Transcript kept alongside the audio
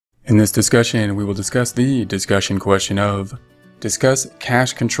In this discussion, we will discuss the discussion question of discuss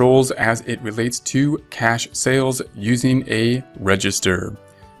cash controls as it relates to cash sales using a register.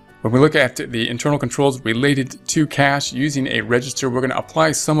 When we look at the internal controls related to cash using a register, we're going to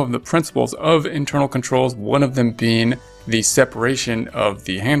apply some of the principles of internal controls, one of them being the separation of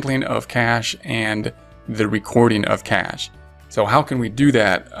the handling of cash and the recording of cash. So how can we do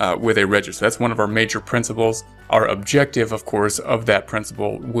that with a register? That's one of our major principles. Our objective, of course, of that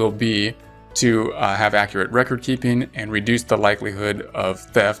principle will be to have accurate record keeping and reduce the likelihood of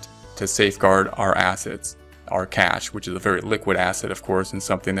theft to safeguard our assets, our cash, which is a very liquid asset, of course, and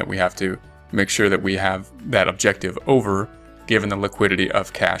something that we have to make sure that we have that objective over, given the liquidity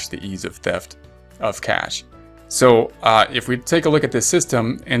of cash, the ease of theft of cash. So if we take a look at this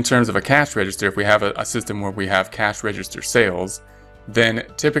system in terms of a cash register, if we have a system where we have cash register sales, then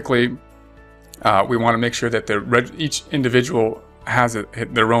typically we want to make sure that each individual has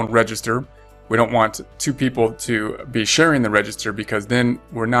their own register. We don't want two people to be sharing the register, because then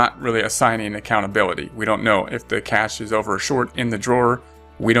we're not really assigning accountability. We don't know if the cash is over or short in the drawer.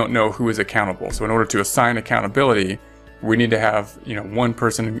 We don't know who is accountable. So in order to assign accountability, we need to have one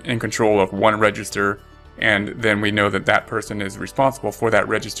person in control of one register, and then we know that that person is responsible for that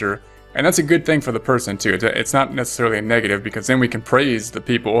register. And that's a good thing for the person too. It's not necessarily a negative, because then we can praise the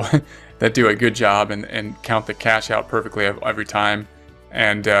people that do a good job and count the cash out perfectly every time,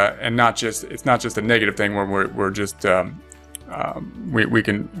 and not just, it's not just a negative thing where we're just we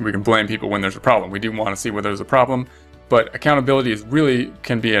can blame people when there's a problem. We do want to see where there's a problem, but accountability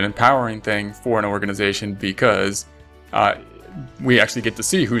can be an empowering thing for an organization, because we actually get to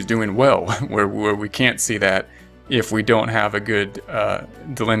see who's doing well, where we can't see that if we don't have a good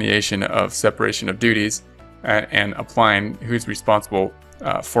delineation of separation of duties and applying who's responsible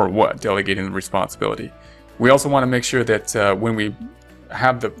for what, delegating the responsibility. We also want to make sure that when we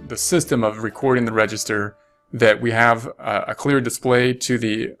have the system of recording the register, that we have a clear display to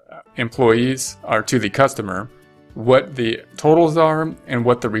the employees or to the customer what the totals are and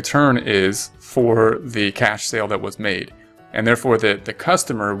what the return is for the cash sale that was made. And therefore the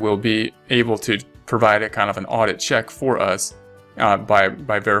customer will be able to provide a kind of an audit check for us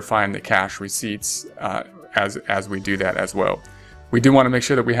by verifying the cash receipts as we do that as well. We do want to make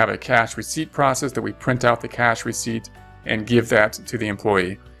sure that we have a cash receipt process, that we print out the cash receipt and give that to the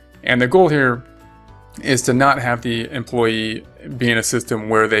employee. And the goal here is to not have the employee be in a system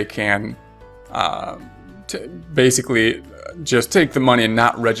where they can basically just take the money and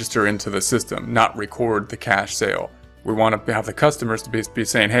not register into the system, not record the cash sale. We want to have the customers to be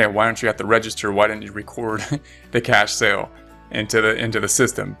saying, hey, why aren't you at the register? Why didn't you record the cash sale into the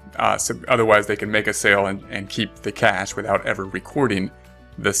system? So otherwise they can make a sale and keep the cash without ever recording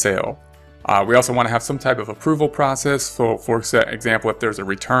the sale. We also want to have some type of approval process. So for example, if there's a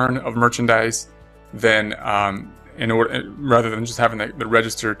return of merchandise, then rather than just having the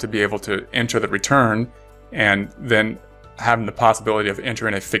register to be able to enter the return and then having the possibility of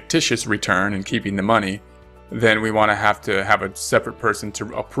entering a fictitious return and keeping the money, then we want to have a separate person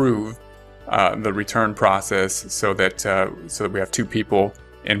to approve the return process, so that we have two people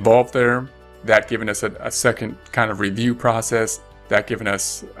involved there. That giving us a second kind of review process. That giving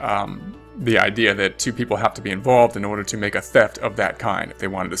us the idea that two people have to be involved in order to make a theft of that kind. If they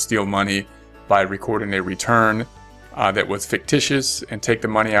wanted to steal money by recording a return that was fictitious and take the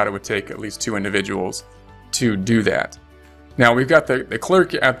money out, it would take at least two individuals to do that. Now we've got the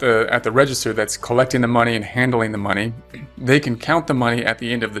clerk at the register that's collecting the money and handling the money. They can count the money at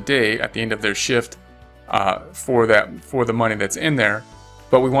the end of the day, at the end of their shift, for the money that's in there.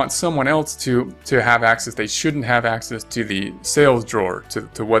 But we want someone else to have access. They shouldn't have access to the sales drawer,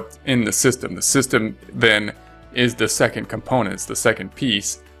 to what's in the system. The system then is the second component, it's the second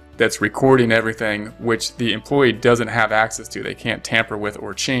piece that's recording everything, which the employee doesn't have access to. They can't tamper with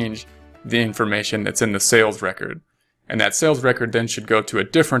or change the information that's in the sales record. And that sales record then should go to a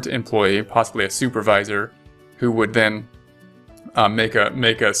different employee, possibly a supervisor, who would then make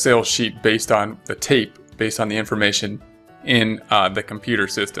a sales sheet based on the tape, based on the information in the computer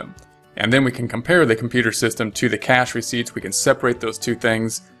system. And then we can compare the computer system to the cash receipts. We can separate those two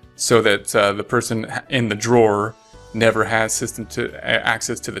things so that the person in the drawer never has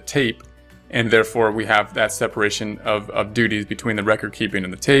access to the tape, and therefore we have that separation of duties between the record keeping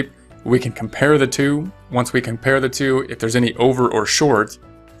and the tape. We can compare the two. Once we compare the two, if there's any over or short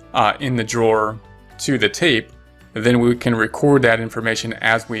in the drawer to the tape, then we can record that information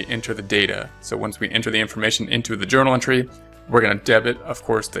as we enter the data. So once we enter the information into the journal entry, we're going to debit, of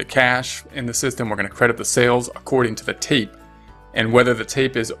course, the cash in the system. We're going to credit the sales according to the tape. And whether the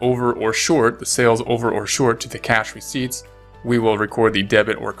tape is over or short, the sales over or short to the cash receipts, we will record the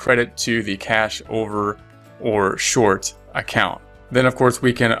debit or credit to the cash over or short account. Then of course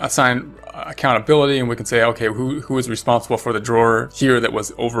we can assign accountability, and we can say, okay, who is responsible for the drawer here that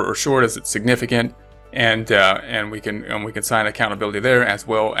was over or short? Is it significant? And we can assign accountability there, as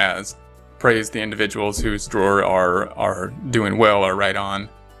well as praise the individuals whose drawer are doing well or right on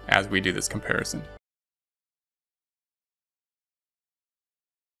as we do this comparison.